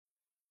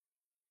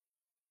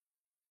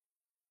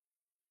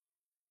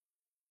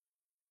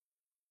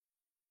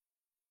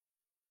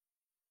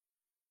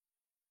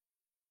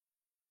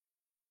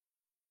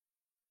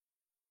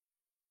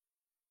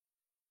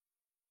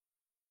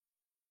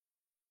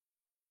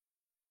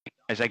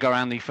As they go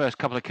around the first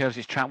couple of curves,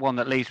 it's trap 1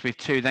 that leads with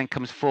 2, then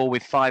comes 4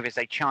 with 5 as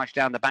they charge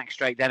down the back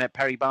straight. Then at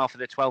Barr for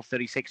the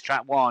 12.36,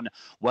 trap 1,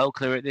 well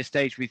clear at this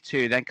stage with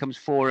 2, then comes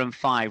 4 and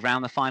 5.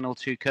 Round the final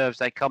 2 curves,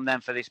 they come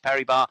then for this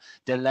Barr,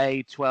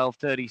 delayed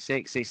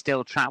 12.36, it's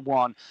still trap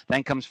 1,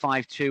 then comes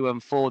 5, 2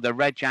 and 4. The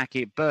red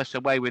jacket bursts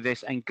away with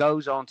this and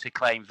goes on to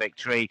claim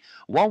victory.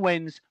 1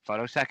 wins,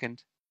 photo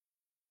second.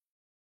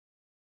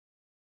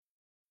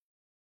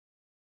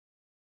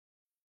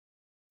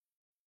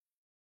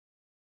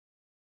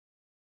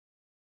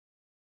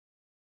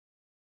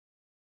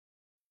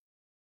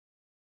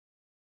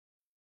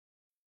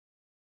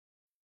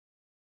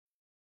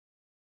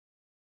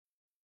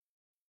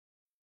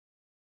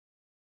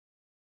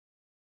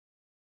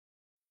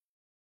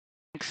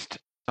 Next,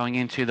 going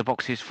into the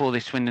boxes for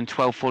this Swindon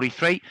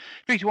 12.43.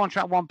 3-1,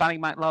 trap 1,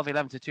 Ballymac Love,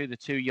 11-2, the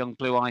 2 Young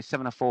Blue Eyes,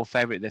 7-4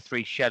 favourite, the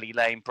 3 Shelley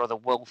Lane, Brother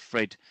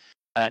Wilfred,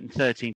 13.